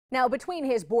Now, between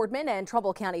his Boardman and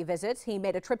Trumbull County visits, he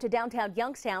made a trip to downtown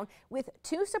Youngstown with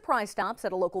 2 surprise stops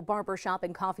at a local barber shop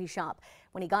and coffee shop.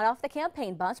 When he got off the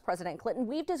campaign bus, President Clinton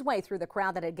weaved his way through the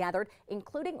crowd that had gathered,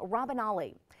 including Robin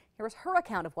Ollie. Here's her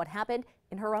account of what happened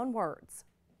in her own words.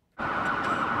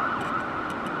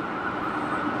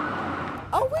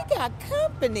 Oh, we got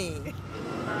company.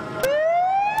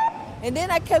 And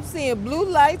then I kept seeing blue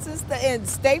lights and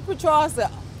state patrol. I said,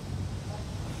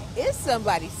 it's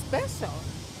somebody special.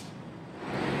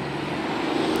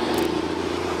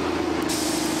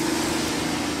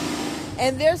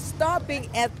 And they're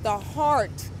stopping at the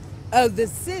heart of the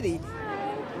city.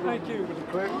 Thank you,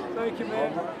 Mr. Clinton. Thank you,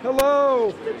 ma'am.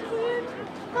 Hello. Mr. Clinton,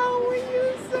 how are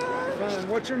you, sir? Fine.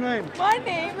 What's your name? My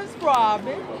name is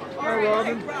Robin. Hi,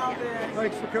 Robin.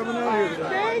 Thanks for coming out here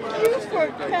today. Thank you for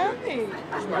coming.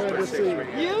 I'm glad to see you.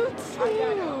 You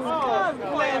too. God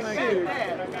bless you.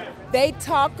 They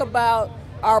talk about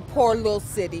our poor little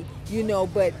city, you know,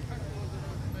 but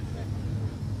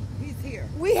he's here.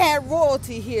 We had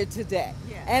royalty here today,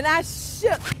 and I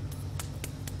shook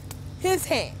his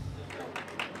hand.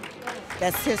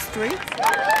 That's history.